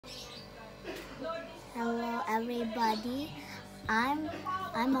Hello everybody. I'm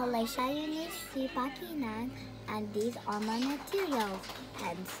Alicia Eunice Sipakinan, and these are my materials: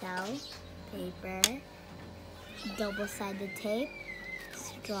 pencil, paper, double-sided tape,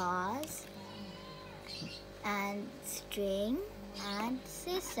 straws, and string, and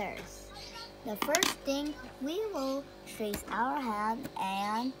scissors. The first thing, we will trace our hand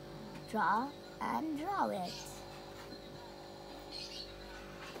and draw it.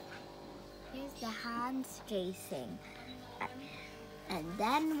 Here's the hand tracing. And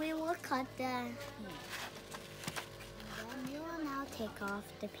then we will cut then we will now take off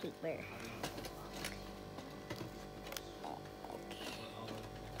the paper.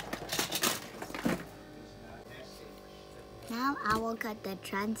 Now I will cut the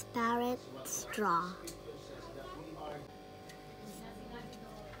transparent straw.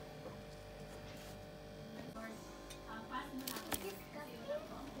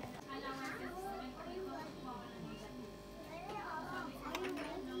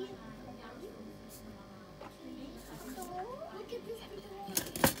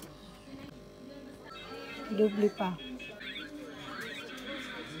 Doble pa.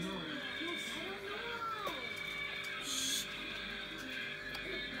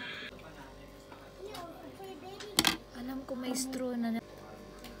 Alam ko may straw na.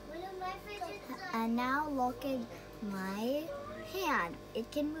 And now look at my hand.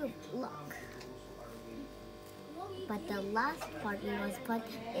 It can move. Look. But the last part we must put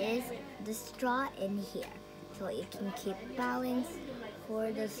is the straw in here, so it can keep balance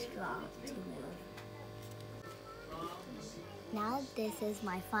for the straw to move. Now this is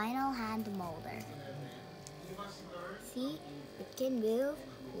my final hand molder. See, it can move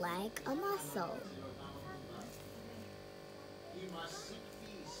like a muscle.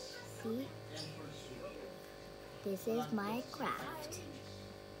 See, this is my craft.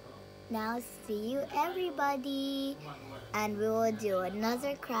 Now see you everybody, and we will do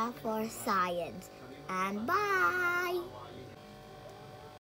another craft for science. And bye!